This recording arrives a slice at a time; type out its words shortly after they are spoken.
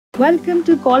Welcome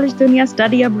to College Dunia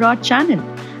Study Abroad channel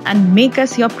and make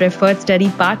us your preferred study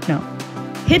partner.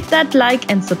 Hit that like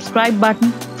and subscribe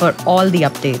button for all the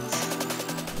updates.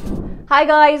 Hi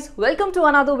guys, welcome to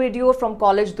another video from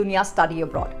College Dunia Study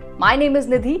Abroad. My name is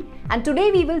Nidhi and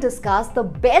today we will discuss the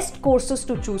best courses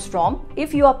to choose from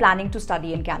if you are planning to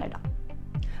study in Canada.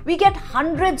 We get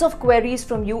hundreds of queries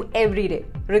from you every day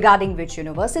regarding which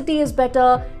university is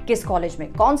better, किस college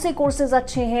में कौन से courses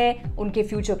अच्छे हैं, उनके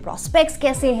future prospects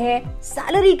कैसे हैं,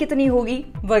 salary कितनी होगी,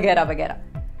 वगैरह वगैरह.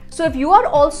 So if you are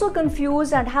also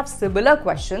confused and have similar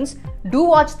questions, do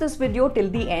watch this video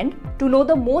till the end to know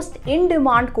the most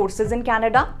in-demand courses in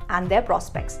Canada and their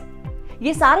prospects.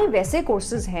 ये सारे वैसे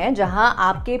courses हैं जहां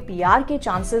आपके PR के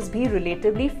चांसेस भी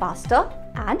relatively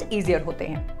faster and easier होते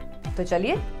हैं. तो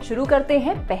चलिए शुरू करते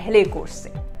हैं पहले कोर्स से.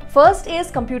 First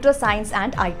is computer science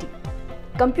and IT.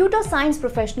 Computer science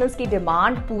professionals की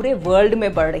डिमांड पूरे वर्ल्ड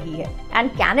में बढ़ रही है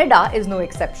and Canada is no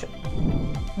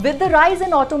exception. With the rise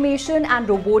in automation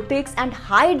and robotics and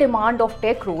high demand of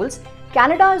tech roles,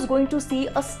 Canada is going to see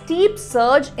a steep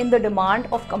surge in the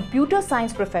demand of computer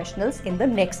science professionals in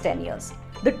the next 10 years.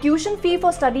 The tuition fee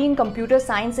for studying computer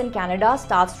science in Canada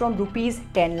starts from rupees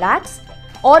 10 lakhs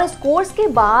और इस course के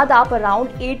बाद आप around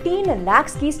 18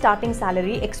 lakhs की starting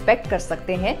salary expect कर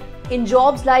सकते हैं इन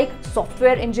jobs like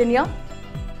software engineer,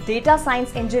 data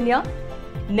science engineer,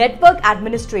 network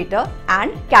administrator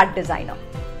and CAD designer.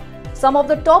 Some of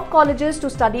the top colleges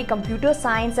to study computer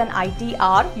science and IT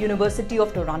are University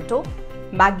of Toronto,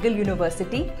 McGill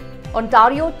University,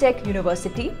 Ontario Tech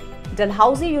University,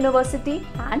 Dalhousie University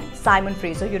and Simon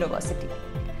Fraser University.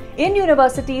 In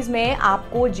universities में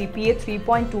आपको GPA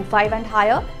 3.25 and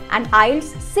higher and IELTS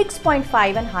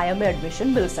 6.5 and higher में admission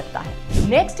मिल सकता है.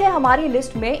 Next है हमारी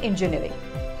list में engineering.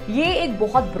 ये एक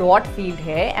बहुत ब्रॉड फील्ड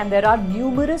है and there are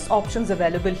numerous options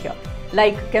available here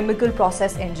like chemical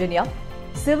process engineer,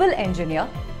 civil engineer,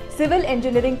 civil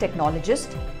engineering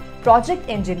technologist, project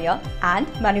engineer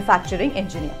and manufacturing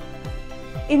engineer.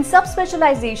 In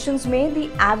sub-specializations में the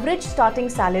average starting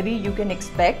salary you can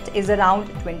expect is around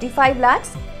 25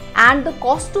 lakhs and the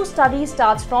cost to study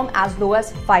starts from as low as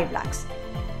 5 lakhs.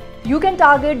 You can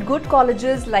target good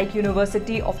colleges like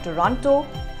University of Toronto,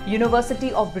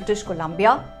 University of British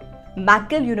Columbia,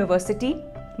 McGill University,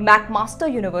 McMaster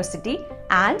University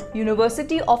and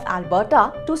University of Alberta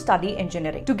to study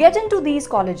engineering. To get into these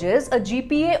colleges, a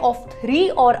GPA of 3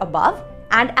 or above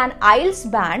and an IELTS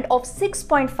band of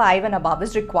 6.5 and above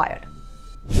is required.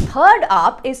 Third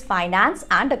up is finance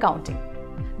and accounting.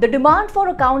 The demand for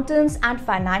accountants and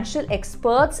financial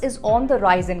experts is on the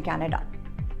rise in Canada.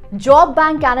 Job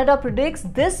Bank Canada predicts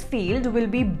this field will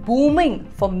be booming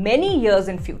for many years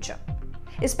in future.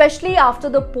 Especially after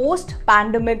the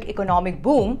post-pandemic economic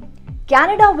boom,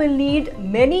 Canada will need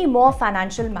many more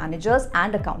financial managers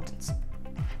and accountants.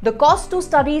 The cost to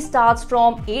study starts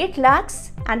from 8 lakhs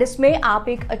and इसमें आप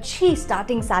एक अच्छी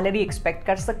starting salary expect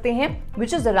कर सकते हैं,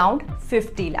 which is around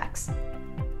 50 lakhs.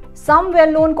 Some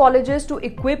well-known colleges to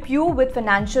equip you with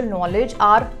financial knowledge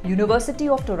are University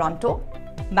of Toronto,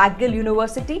 McGill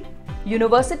University,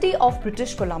 University of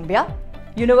British Columbia,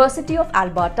 University of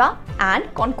Alberta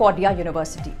and Concordia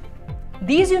University.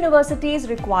 These universities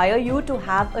require you to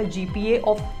have a GPA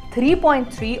of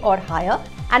 3.3 or higher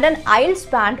and an IELTS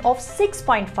band of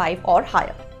 6.5 or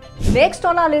higher. Next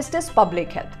on our list is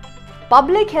public health.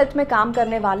 Public health में काम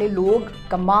करने वाले लोग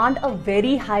command a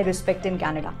very high respect in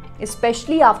Canada,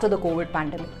 especially after the COVID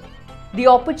pandemic. The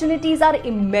opportunities are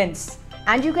immense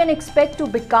and you can expect to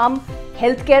become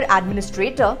healthcare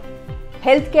administrator,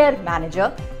 healthcare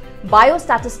manager,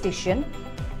 biostatistician,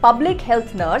 public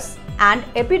health nurse and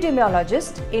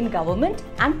epidemiologist in government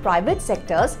and private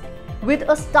sectors with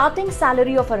a starting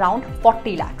salary of around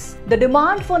 40 lakhs. The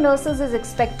demand for nurses is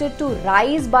expected to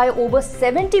rise by over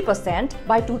 70%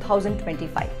 by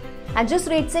 2025. And जिस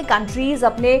rate से countries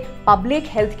अपने public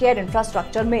healthcare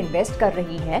infrastructure में invest कर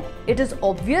रही हैं, it is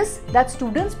obvious that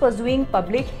students pursuing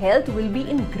public health will be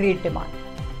in great demand.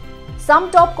 Some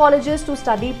top colleges to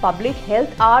study public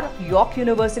health are York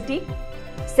University,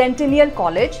 Centennial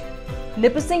College,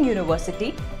 Nipissing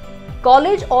University,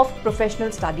 College of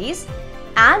Professional Studies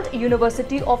and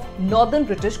University of Northern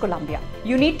British Columbia.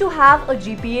 You need to have a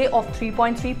GPA of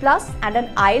 3.3 plus and an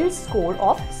IELTS score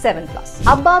of 7 plus.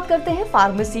 अब बात करते हैं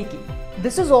pharmacy की.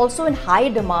 This is also in high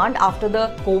demand after the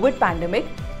COVID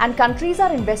pandemic and countries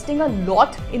are investing a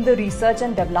lot in the research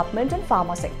and development in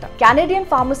pharma sector. Canadian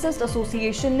Pharmacist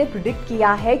Association ने predict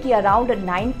किया है कि around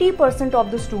 90%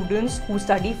 of the students who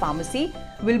study pharmacy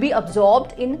will be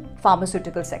absorbed in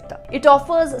pharmaceutical sector. It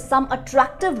offers some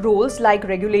attractive roles like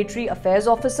regulatory affairs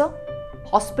officer,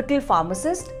 hospital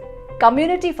pharmacist,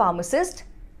 community pharmacist,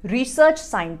 research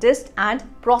scientist and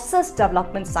process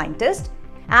development scientist,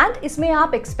 and इसमें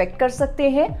आप expect कर सकते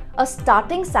हैं अ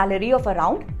starting salary of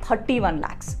around 31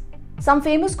 lakhs. Some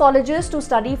famous colleges to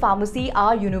study pharmacy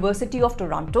are University of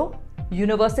Toronto,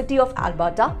 University of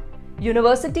Alberta,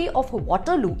 University of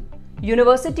Waterloo,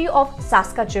 University of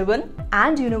Saskatchewan,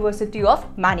 and University of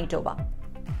Manitoba.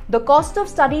 The cost of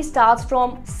study starts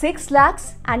from 6 lakhs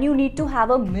and you need to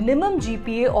have a minimum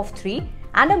GPA of 3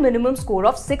 and a minimum score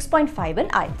of 6.5 in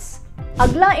IELTS.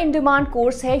 अगला in demand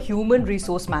course है Human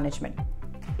Resource Management.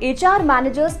 HR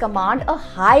managers command a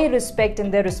high respect in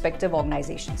their respective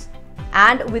organizations.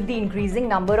 And with the increasing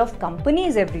number of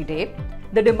companies every day,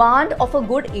 the demand of a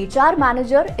good HR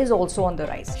manager is also on the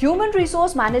rise. Human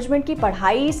resource management की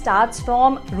पढ़ाई starts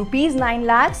from ₹9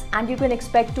 lakhs and you can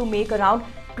expect to make around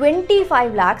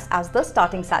 25 lakhs as the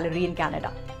starting salary in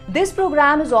Canada. This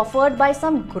program is offered by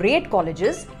some great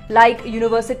colleges like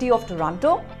University of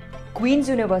Toronto, Queen's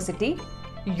University,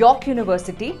 York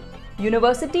University,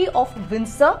 University of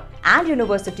Windsor and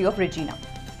University of Regina.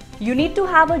 You need to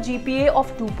have a GPA of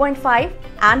 2.5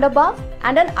 and above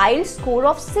and an IELTS score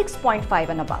of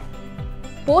 6.5 and above.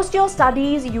 Post your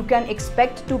studies, you can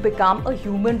expect to become a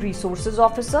human resources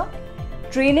officer,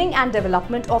 training and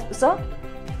development officer,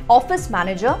 office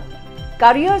manager,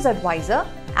 careers advisor,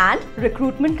 and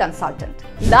recruitment consultant.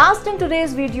 Last in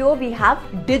today's video, we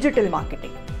have digital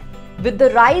marketing. With the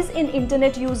rise in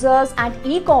internet users and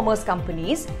e-commerce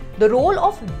companies, the role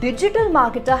of digital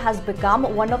marketer has become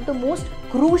one of the most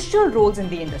crucial roles in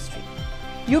the industry.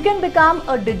 You can become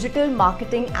a digital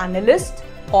marketing analyst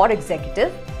or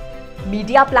executive,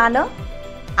 media planner,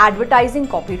 advertising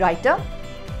copywriter,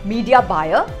 media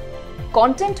buyer,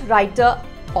 content writer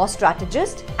or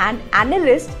strategist, and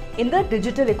analyst in the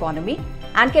digital economy,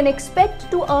 and can expect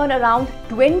to earn around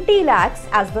 20 lakhs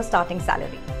as the starting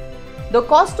salary. The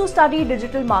cost to study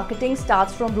digital marketing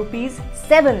starts from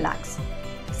 ₹7 lakhs.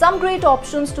 Some great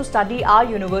options to study are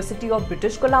University of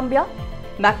British Columbia,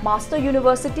 McMaster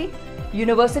University,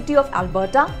 University of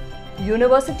Alberta,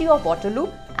 University of Waterloo,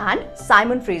 and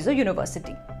Simon Fraser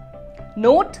University.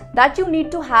 Note that you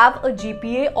need to have a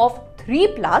GPA of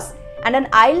 3+ and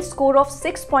an IELTS score of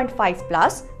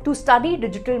 6.5+ to study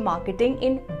digital marketing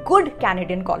in good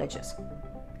Canadian colleges.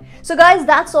 So guys,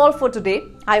 that's all for today.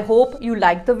 I hope you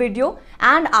liked the video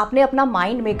and आपने अपना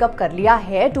mind makeup कर लिया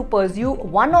है to pursue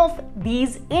one of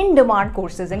these in-demand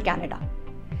courses in Canada.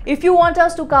 If you want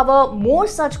us to cover more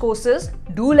such courses,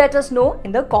 do let us know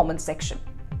in the comment section.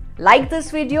 Like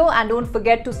this video and don't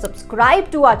forget to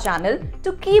subscribe to our channel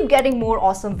to keep getting more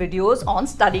awesome videos on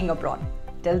studying abroad.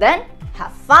 Till then,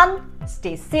 have fun,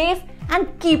 stay safe and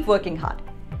keep working hard.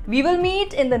 We will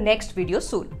meet in the next video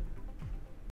soon.